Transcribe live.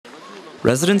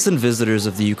Residents and visitors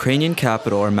of the Ukrainian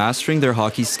capital are mastering their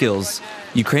hockey skills.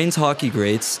 Ukraine's hockey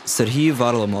greats, Serhiy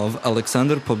Varlamov,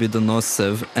 Alexander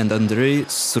Pobedonoscev, and Andrei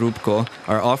Srubko,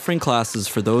 are offering classes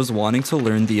for those wanting to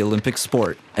learn the Olympic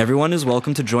sport. Everyone is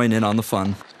welcome to join in on the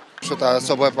fun.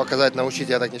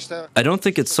 I don't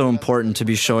think it's so important to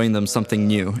be showing them something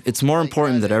new. It's more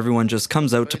important that everyone just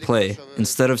comes out to play.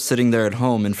 Instead of sitting there at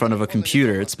home in front of a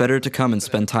computer, it's better to come and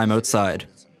spend time outside.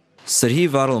 Serhiy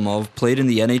Varlamov played in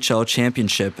the NHL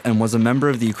Championship and was a member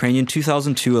of the Ukrainian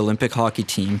 2002 Olympic hockey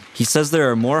team. He says there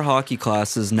are more hockey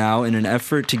classes now in an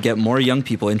effort to get more young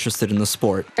people interested in the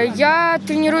sport. I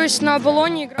train in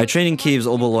Kyiv's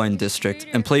Obolon district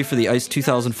and play for the ICE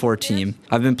 2004 team.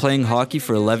 I've been playing hockey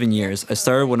for 11 years. I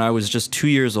started when I was just 2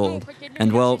 years old.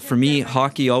 And well, for me,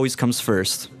 hockey always comes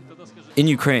first. In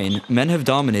Ukraine, men have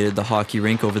dominated the hockey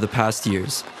rink over the past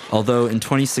years. Although in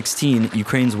 2016,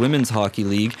 Ukraine's Women's Hockey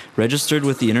League registered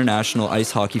with the International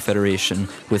Ice Hockey Federation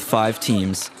with 5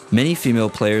 teams. Many female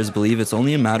players believe it's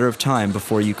only a matter of time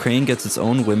before Ukraine gets its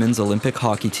own women's Olympic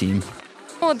hockey team.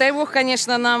 To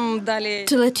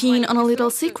let you in on a little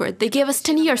secret, they gave us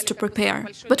 10 years to prepare.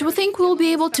 But we think we'll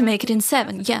be able to make it in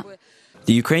 7, yeah.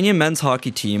 The Ukrainian men's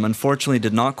hockey team unfortunately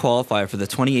did not qualify for the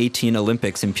 2018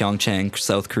 Olympics in Pyeongchang,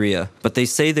 South Korea, but they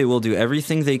say they will do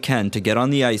everything they can to get on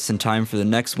the ice in time for the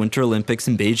next Winter Olympics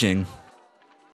in Beijing.